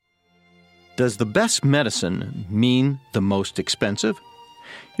Does the best medicine mean the most expensive?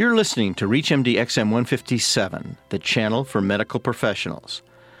 You're listening to ReachMD XM 157, the channel for medical professionals.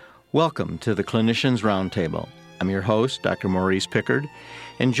 Welcome to the Clinicians Roundtable. I'm your host, Dr. Maurice Pickard,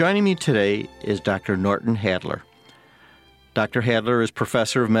 and joining me today is Dr. Norton Hadler. Dr. Hadler is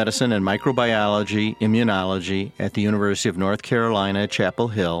Professor of Medicine and Microbiology, Immunology at the University of North Carolina at Chapel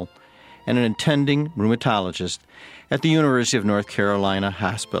Hill, and an attending rheumatologist at the University of North Carolina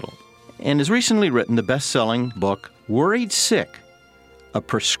Hospital, and has recently written the best-selling book, Worried Sick, A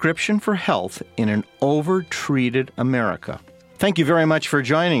Prescription for Health in an Over-Treated America. Thank you very much for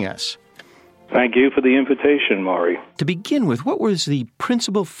joining us. Thank you for the invitation, Maury. To begin with, what was the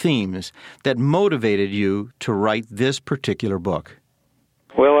principal themes that motivated you to write this particular book?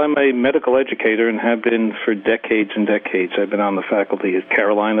 Well, I'm a medical educator and have been for decades and decades. I've been on the faculty at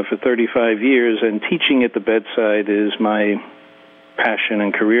Carolina for 35 years, and teaching at the bedside is my passion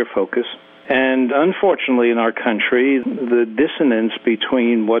and career focus. And unfortunately in our country, the dissonance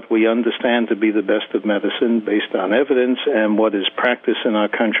between what we understand to be the best of medicine based on evidence and what is practiced in our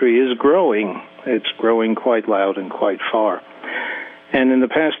country is growing. It's growing quite loud and quite far. And in the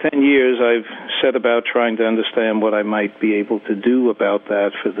past 10 years, I've set about trying to understand what I might be able to do about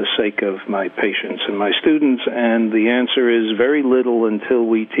that for the sake of my patients and my students. And the answer is very little until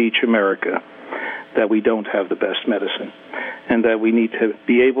we teach America that we don't have the best medicine, and that we need to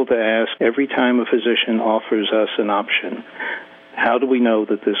be able to ask every time a physician offers us an option, how do we know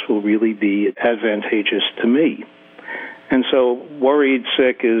that this will really be advantageous to me? And so Worried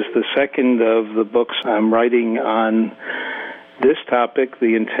Sick is the second of the books I'm writing on this topic,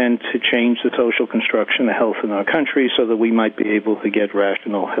 the intent to change the social construction of health in our country so that we might be able to get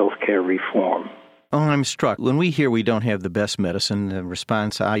rational health care reform. Oh, I'm struck. When we hear we don't have the best medicine, the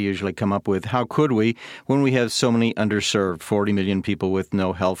response I usually come up with, how could we when we have so many underserved, 40 million people with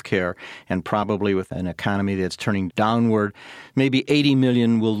no health care, and probably with an economy that's turning downward, maybe 80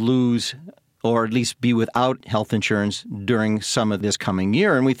 million will lose or at least be without health insurance during some of this coming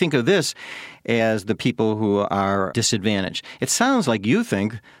year. And we think of this as the people who are disadvantaged. It sounds like you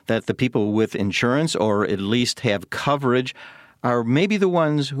think that the people with insurance or at least have coverage are maybe the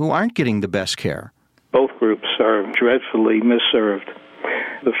ones who aren't getting the best care. Both groups are dreadfully misserved.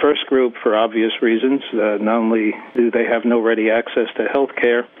 The first group, for obvious reasons, not only do they have no ready access to health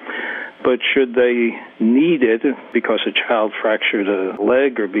care, but should they need it because a child fractured a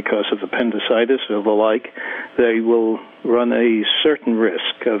leg or because of appendicitis or the like, they will run a certain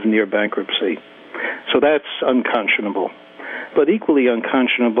risk of near bankruptcy. So that's unconscionable. But equally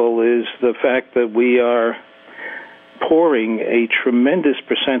unconscionable is the fact that we are pouring a tremendous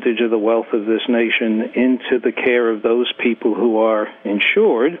percentage of the wealth of this nation into the care of those people who are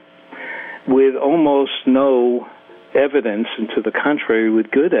insured with almost no evidence, and to the contrary, with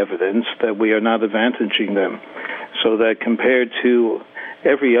good evidence that we are not advantaging them. So that compared to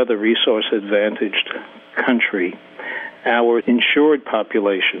every other resource-advantaged country, our insured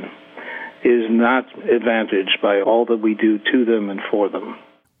population is not advantaged by all that we do to them and for them.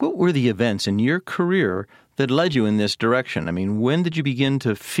 What were the events in your career that led you in this direction? I mean, when did you begin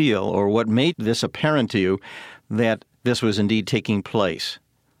to feel, or what made this apparent to you, that this was indeed taking place?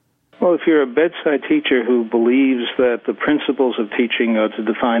 Well, if you're a bedside teacher who believes that the principles of teaching are to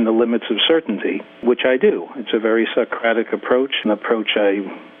define the limits of certainty, which I do, it's a very Socratic approach, an approach I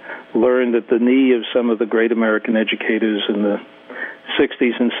learned at the knee of some of the great American educators in the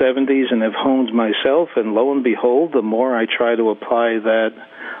 60s and 70s and have honed myself, and lo and behold, the more I try to apply that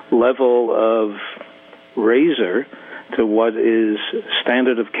level of razor to what is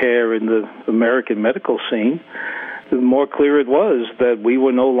standard of care in the American medical scene, the more clear it was that we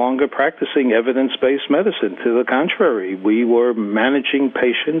were no longer practicing evidence-based medicine. To the contrary, we were managing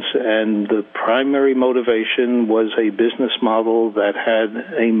patients, and the primary motivation was a business model that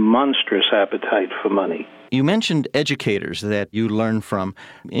had a monstrous appetite for money. You mentioned educators that you learned from.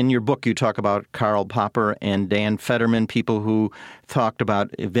 In your book, you talk about Karl Popper and Dan Federman, people who talked about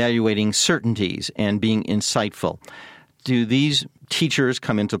evaluating certainties and being insightful. Do these teachers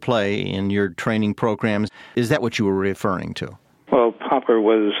come into play in your training programs? Is that what you were referring to? Well, Popper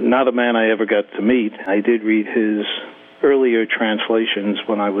was not a man I ever got to meet. I did read his earlier translations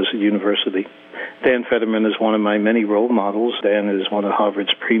when I was at university. Dan Federman is one of my many role models. Dan is one of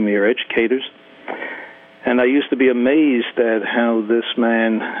Harvard's premier educators. And I used to be amazed at how this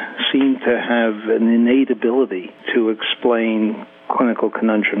man seemed to have an innate ability to explain clinical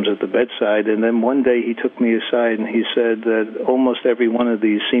conundrums at the bedside. And then one day he took me aside and he said that almost every one of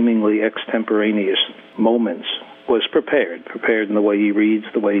these seemingly extemporaneous moments was prepared in the way he reads,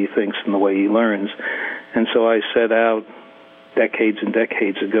 the way he thinks, and the way he learns. And so I set out decades and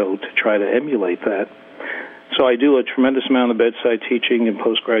decades ago to try to emulate that. So I do a tremendous amount of bedside teaching and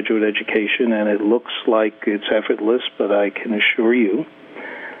postgraduate education, and it looks like it's effortless, but I can assure you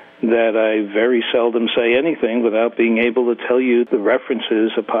that I very seldom say anything without being able to tell you the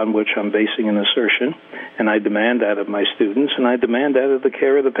references upon which I'm basing an assertion, and I demand that of my students, and I demand that of the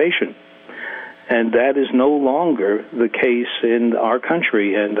care of the patient. And that is no longer the case in our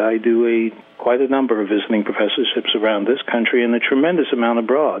country, and I do quite a number of visiting professorships around this country and a tremendous amount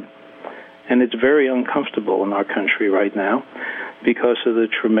abroad. And it's very uncomfortable in our country right now because of the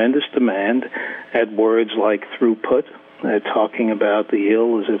tremendous demand at words like throughput, talking about the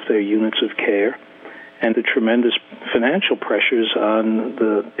ill as if they're units of care, and the tremendous financial pressures on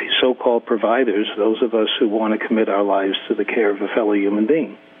the so-called providers, those of us who want to commit our lives to the care of a fellow human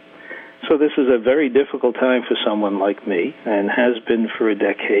being. So this is a very difficult time for someone like me, and has been for a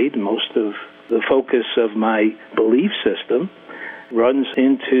decade. Most of the focus of my belief system runs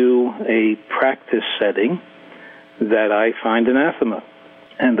into a practice setting that I find anathema.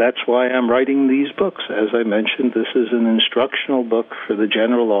 And that's why I'm writing these books. As I mentioned, this is an instructional book for the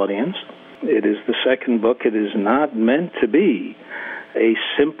general audience. It is the second book. It is not meant to be a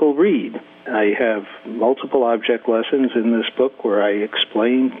simple read. I have multiple object lessons in this book where I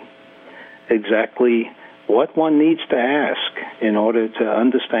explain exactly what one needs to ask in order to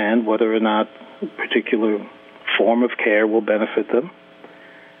understand whether or not a particular form of care will benefit them.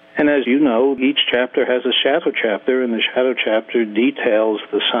 And as you know, each chapter has a shadow chapter, and the shadow chapter details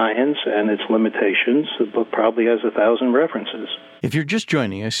the science and its limitations. The book probably has 1,000 references. If you're just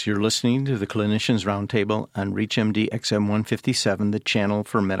joining us, you're listening to the Clinicians Roundtable on ReachMD XM157, the channel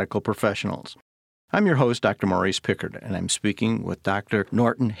for medical professionals. I'm your host, Dr. Maurice Pickard, and I'm speaking with Dr.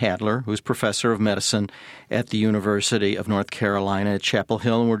 Norton Hadler, who's professor of medicine at the University of North Carolina at Chapel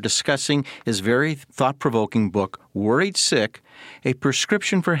Hill, and we're discussing his very thought-provoking book, Worried Sick, A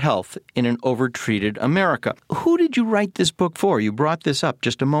Prescription for Health in an Overtreated America. Who did you write this book for? You brought this up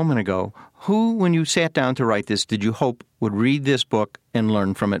just a moment ago. Who, when you sat down to write this, did you hope would read this book and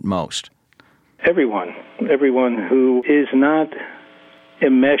learn from it most? Everyone who is not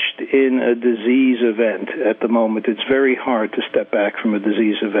enmeshed in a disease event at the moment. It's very hard to step back from a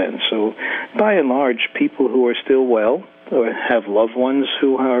disease event. So by and large, people who are still well or have loved ones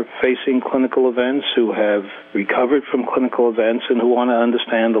who are facing clinical events, who have recovered from clinical events, and who want to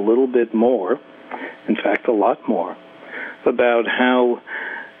understand a little bit more, in fact, a lot more, about how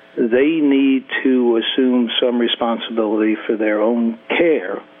they need to assume some responsibility for their own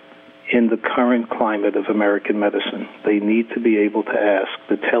care in the current climate of American medicine. They need to be able to ask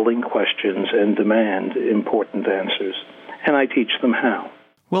the telling questions and demand important answers. And I teach them how.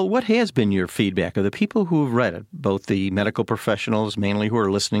 Well, what has been your feedback of the people who have read it, both the medical professionals mainly who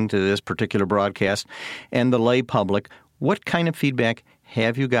are listening to this particular broadcast and the lay public? What kind of feedback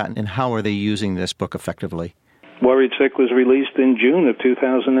have you gotten, and how are they using this book effectively? Worried Sick was released in June of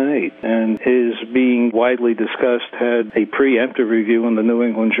 2008 and is being widely discussed, had a preemptive review in the New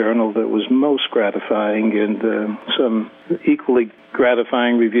England Journal that was most gratifying, and some equally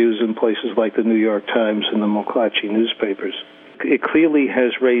gratifying reviews in places like the New York Times and the McClatchy newspapers. It clearly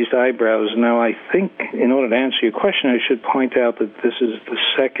has raised eyebrows. Now, I think in order to answer your question, I should point out that this is the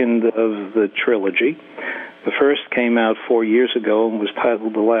second of the trilogy. The first came out 4 years ago and was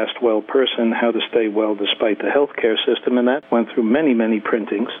titled The Last Well Person, How to Stay Well Despite the Healthcare System, and that went through many, many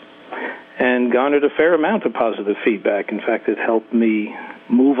printings and garnered a fair amount of positive feedback. In fact, it helped me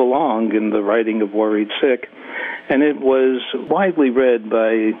move along in the writing of Worried Sick, and it was widely read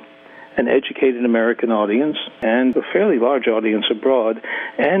by an educated American audience and a fairly large audience abroad,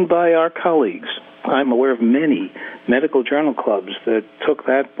 and by our colleagues. I'm aware of many medical journal clubs that took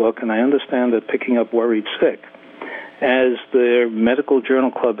that book, and I understand that picking up Worried Sick as their medical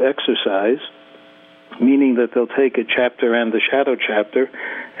journal club exercise, meaning that they'll take a chapter and the shadow chapter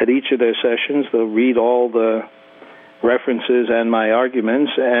at each of their sessions. They'll read all the references and my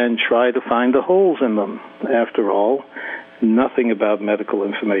arguments and try to find the holes in them. After all, nothing about medical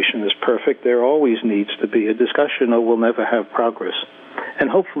information is perfect. There always needs to be a discussion, or we'll never have progress. And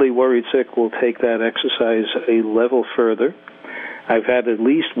hopefully Worried Sick will take that exercise a level further. I've had at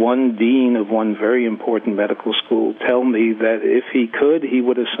least one dean of one very important medical school tell me that if he could, he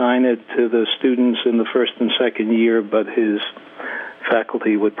would assign it to the students in the first and second year, but his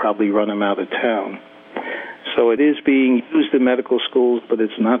faculty would probably run him out of town. So it is being used in medical schools, but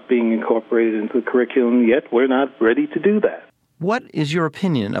it's not being incorporated into the curriculum yet. We're not ready to do that. What is your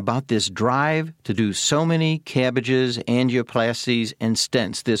opinion about this drive to do so many cabbages, angioplasties, and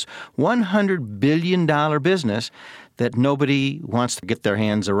stents, this $100 billion business that nobody wants to get their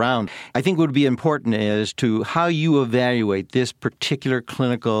hands around. I think what would be important is to how you evaluate this particular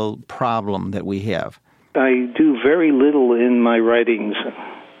clinical problem that we have. I do very little in my writings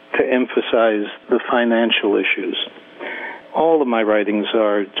to emphasize the financial issues. All of my writings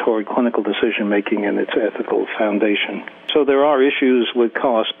are toward clinical decision-making and its ethical foundation. So there are issues with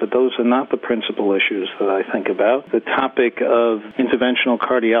cost, but those are not the principal issues that I think about. The topic of interventional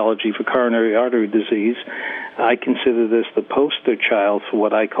cardiology for coronary artery disease, I consider this the poster child for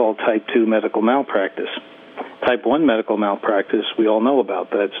what I call type 2 medical malpractice. Type 1 medical malpractice, we all know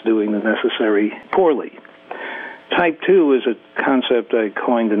about. That's doing the necessary poorly. Type 2 is a concept I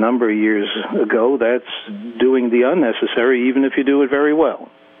coined a number of years ago. That's doing the unnecessary even if you do it very well.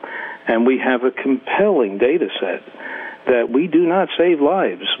 And we have a compelling data set that we do not save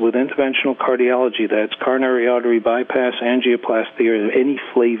lives with interventional cardiology. That's coronary artery bypass, angioplasty, or any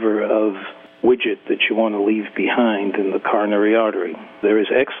flavor of widget that you want to leave behind in the coronary artery. There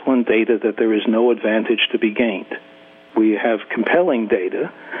is excellent data that there is no advantage to be gained. We have compelling data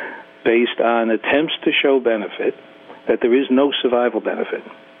based on attempts to show benefit, that there is no survival benefit.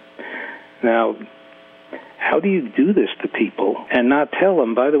 Now, how do you do this to people and not tell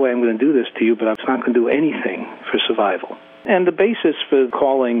them, by the way, I'm going to do this to you, but I'm not going to do anything for survival? And the basis for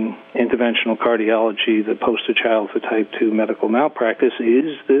calling interventional cardiology the poster child for type 2 medical malpractice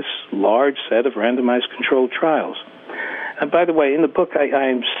is this large set of randomized controlled trials. And by the way, in the book,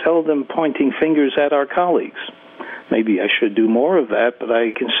 I'm seldom pointing fingers at our colleagues. Maybe I should do more of that, but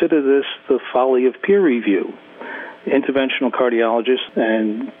I consider this the folly of peer review. Interventional cardiologists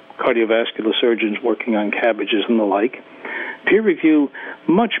and cardiovascular surgeons working on cabbages and the like peer review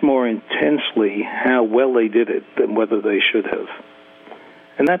much more intensely how well they did it than whether they should have.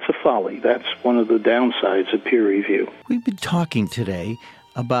 And that's a folly. That's one of the downsides of peer review. We've been talking today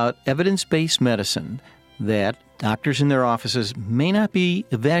about evidence-based medicine, that doctors in their offices may not be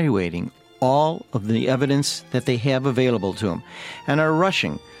evaluating all of the evidence that they have available to them and are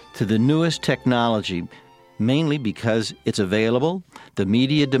rushing to the newest technology, mainly because it's available, the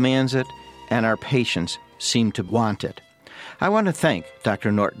media demands it, and our patients seem to want it. I want to thank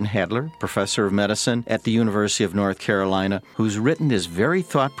Dr. Norton Hadler, professor of medicine at the University of North Carolina, who's written this very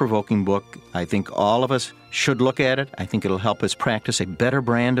thought-provoking book. I think all of us should look at it. I think it'll help us practice a better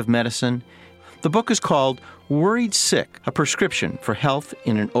brand of medicine. The book is called Worried Sick, A Prescription for Health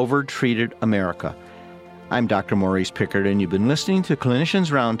in an Overtreated America. I'm Dr. Maurice Pickard, and you've been listening to Clinicians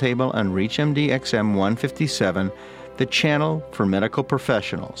Roundtable on ReachMD XM 157, the channel for medical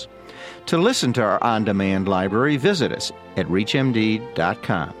professionals. To listen to our on-demand library, visit us at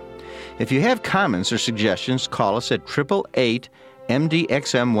reachmd.com. If you have comments or suggestions, call us at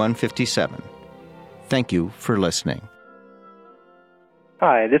 888-MD-XM-157. Thank you for listening.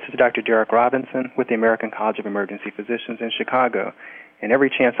 Hi, this is Dr. Derek Robinson with the American College of Emergency Physicians in Chicago. And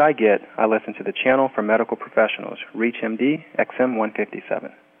every chance I get, I listen to the channel for medical professionals, ReachMD XM 157.